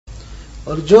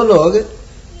और जो लोग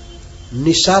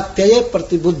निशात्यय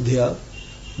प्रतिबुद्ध्य,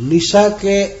 निशा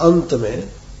के अंत में,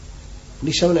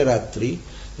 निशा ने रात्रि,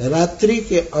 रात्रि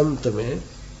के अंत में,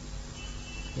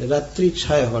 रात्रि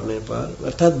क्षय होने पर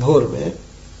अर्थात भोर में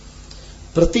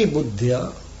प्रतिबुद्ध्य,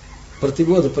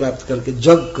 प्रतिबोध प्राप्त करके,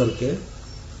 जग करके,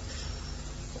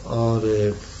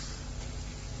 और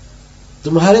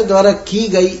तुम्हारे द्वारा की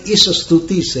गई इस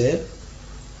स्तुति से,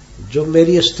 जो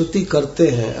मेरी स्तुति करते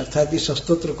हैं अर्थात इस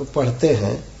स्तोत्र को पढ़ते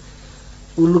हैं,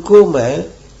 उनको मैं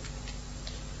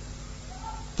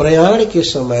प्रयाण के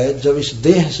समय जब इस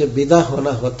देह से विदा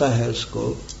होना होता है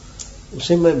उसको,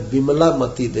 उसे मैं विमला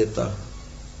मति देता हूं।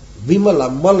 विमला,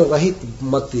 मल रहित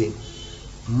मति।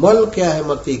 मल क्या है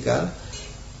मति का?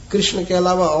 कृष्ण के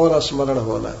अलावा और स्मरण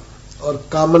होना और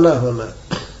कामना होना।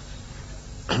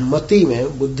 मति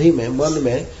में, बुद्धि में, मन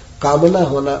में कामना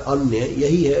होना अन्य,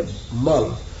 यही है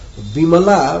मल।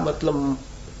 विमला मतलब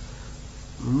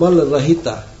मल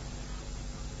रहिता।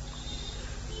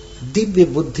 दिव्य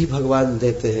बुद्धि भगवान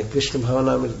देते हैं, कृष्ण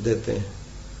भावना में देते हैं।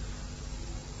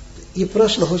 ये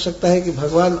प्रश्न हो सकता है कि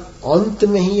भगवान अंत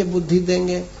में ही ये बुद्धि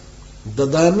देंगे।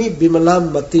 ददामी विमला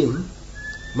मतिम,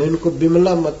 मैं इनको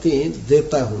विमला मति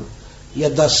देता हूं, या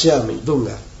दास्यामी,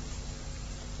 दूंगा।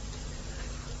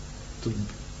 तो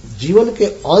जीवन के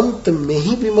अंत में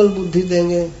ही विमल बुद्धि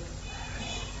देंगे,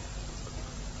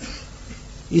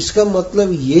 इसका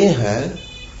मतलब ये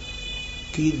है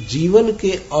कि जीवन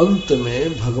के अंत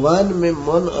में भगवान में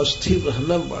मन अस्थिर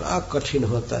रहना बड़ा कठिन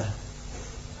होता है।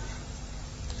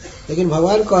 लेकिन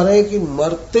भगवान कह रहे हैं कि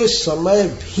मरते समय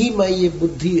भी मैं ये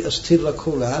बुद्धि स्थिर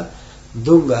रखूंगा,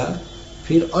 दूंगा,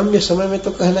 फिर अन्य समय में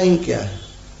तो कहना ही क्या है।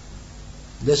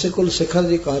 जैसे कुलशेखर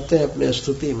जी कहते हैं अपने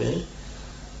स्तुति में,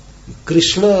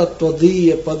 कृष्ण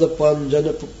त्वदीय पद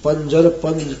पंजर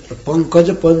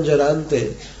पंकज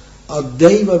पंजरांते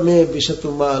अद्यैव में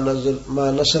विशतु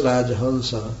मानस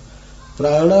राजहंस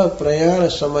प्राण प्रयाण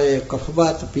समय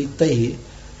कफवात पीतहि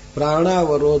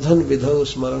प्राणावरोधन विधौ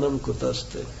स्मरणम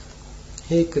कुतस्ते।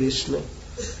 हे कृष्ण,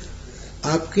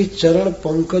 आपकी चरण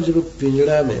पंकज रूप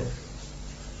पिंजड़ा में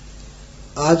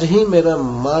आज ही मेरा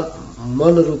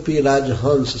मन रूपी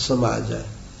राजहंस समा जाए,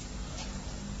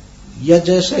 या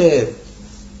जैसे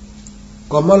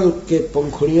कमल के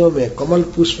पंखुड़ियों में, कमल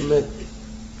पुष्प में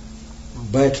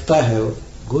बैठता है,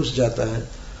 घुस जाता है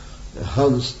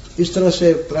हंस, इस तरह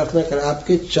से प्रार्थना करें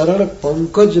आपके चरण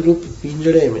पंकज रूप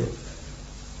पिंजड़े में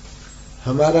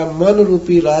हमारा मन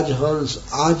रूपी राजहंस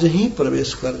आज ही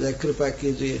प्रवेश कर जाए, कृपा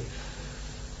कीजिए।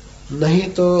 नहीं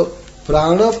तो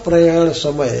प्राण प्रयाण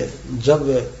समय,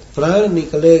 जब प्राण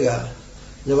निकलेगा,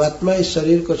 जब आत्मा इस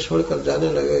शरीर को छोड़कर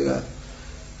जाने लगेगा,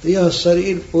 तो यह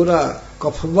शरीर पूरा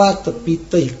कफवात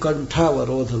पित्त ही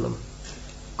कंठावरोधनम,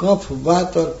 कफ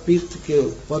वात और पित्त के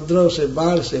उपद्रव से,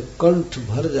 बाढ़ से कंठ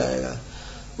भर जाएगा।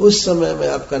 उस समय मैं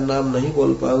आपका नाम नहीं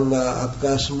बोल पाऊंगा,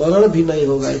 आपका स्मरण भी नहीं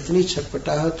होगा, इतनी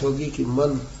छटपटाहट होगी कि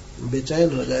मन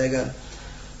बेचैन हो जाएगा,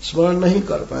 स्मरण नहीं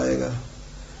कर पाएगा।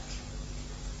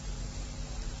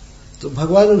 तो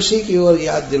भगवान उसी की ओर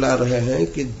याद दिला रहे हैं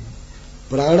कि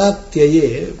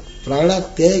प्राणात्यय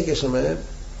के समय,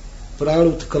 प्राण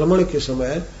उत्क्रमण के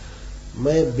समय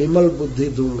मैं विमल बुद्धि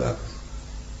दूंगा।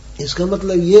 इसका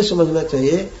मतलब ये समझना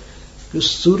चाहिए कि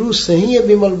शुरू से ही ये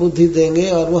विमल बुद्धि देंगे,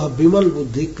 और वह विमल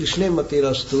बुद्धि कृष्णे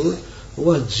मतिरस्तु,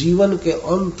 वह जीवन के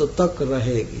अंत तक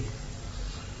रहेगी।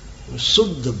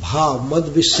 शुद्ध भाव, मद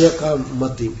विषय का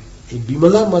मति,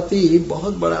 विमला मति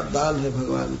बहुत बड़ा दान है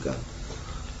भगवान का।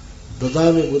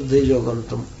 ददामी बुद्धि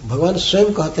योगंतम, भगवान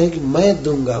स्वयं कहते हैं कि मैं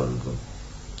दूंगा उनको।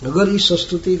 अगर इस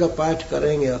स्तुति का पाठ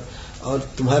करेंगे और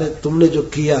तुमने जो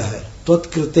किया है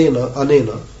त्वत्कृतेन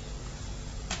अनेन,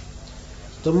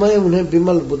 तो मैं उन्हें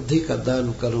विमल बुद्धि का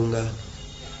दान करूंगा,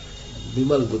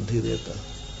 विमल बुद्धि देता।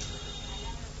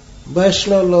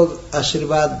 वैष्णव लोग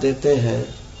आशीर्वाद देते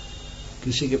हैं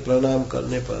किसी के प्रणाम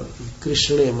करने पर,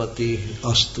 कृष्णे मति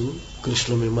अस्तु,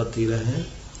 कृष्ण में मति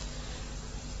रहे।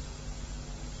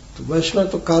 तो वैष्णव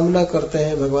तो कामना करते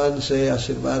हैं, भगवान से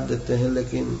आशीर्वाद देते हैं,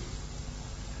 लेकिन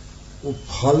वो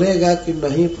फलेगा कि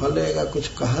नहीं फलेगा कुछ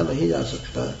कहा नहीं जा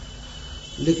सकता।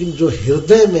 लेकिन जो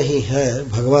हृदय में ही है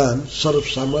भगवान सर्व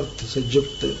सामर्थ्य से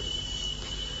युक्त,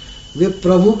 वे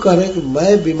प्रभु करें कि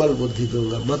मैं विमल बुद्धि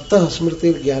दूंगा। मत्तः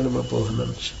स्मृति ज्ञान में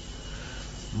पोहनम,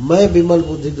 मैं विमल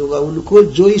बुद्धि दूंगा उनको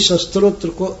जो इस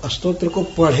स्तोत्र को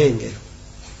पढ़ेंगे।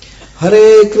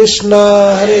 हरे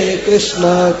कृष्णा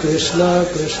कृष्णा कृष्णा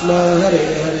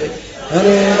हरे हरे,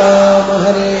 हरे राम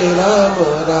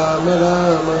राम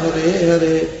राम हरे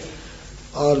हरे।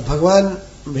 और भगवान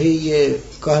भी ये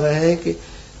कह रहे हैं कि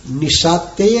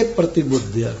निशात्यय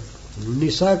प्रतिबुद्ध्य,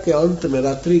 निशा के अंत में,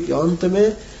 रात्रि के अंत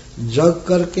में जग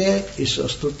करके इस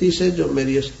स्तुति से, जो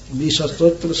मेरी इस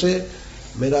स्तोत्र से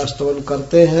मेरा स्तवन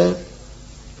करते हैं,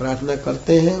 प्रार्थना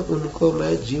करते हैं, उनको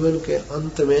मैं जीवन के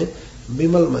अंत में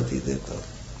विमल मति देता हूं।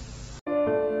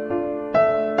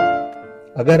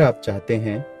 अगर आप चाहते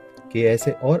हैं कि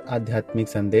ऐसे और आध्यात्मिक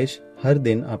संदेश हर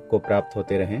दिन आपको प्राप्त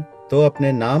होते रहें, तो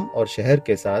अपने नाम और शहर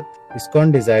के साथ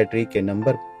इस्कॉन डिजायर ट्री के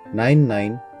नंबर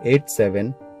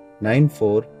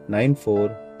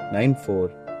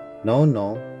 9987949494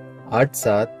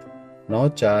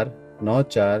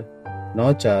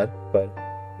 9987949494 पर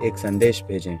एक संदेश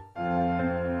भेजें।